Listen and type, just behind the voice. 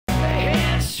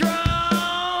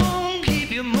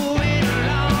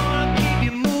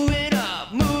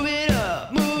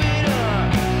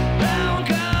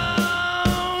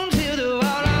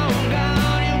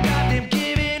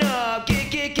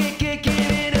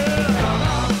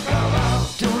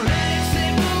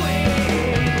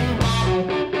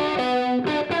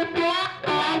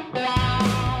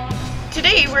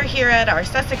at our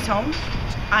Sussex home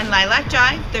on Lilac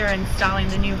Drive. They're installing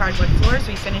the new hardwood floors,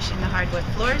 refinishing the hardwood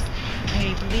floors.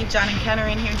 I believe John and Ken are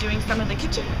in here doing some of the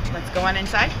kitchen. Let's go on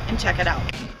inside and check it out.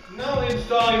 Now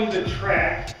installing the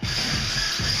track.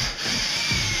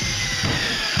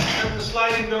 Have the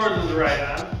sliding doors on the right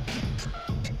on.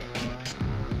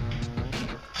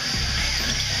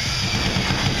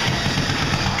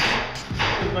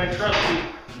 Here's my trusty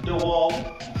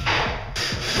DeWalt.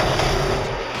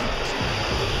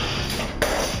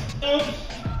 Oops.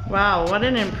 Wow, what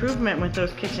an improvement with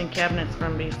those kitchen cabinets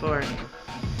from before. Nice.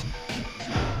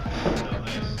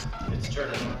 It's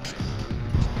turning out nice.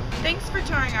 Thanks for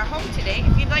touring our home today.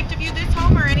 If you'd like to view this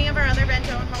home or any of our other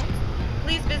rent-owned homes,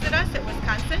 please visit us at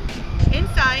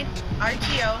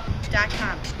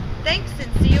wisconsininsiderto.com. Thanks,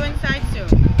 and see you inside soon.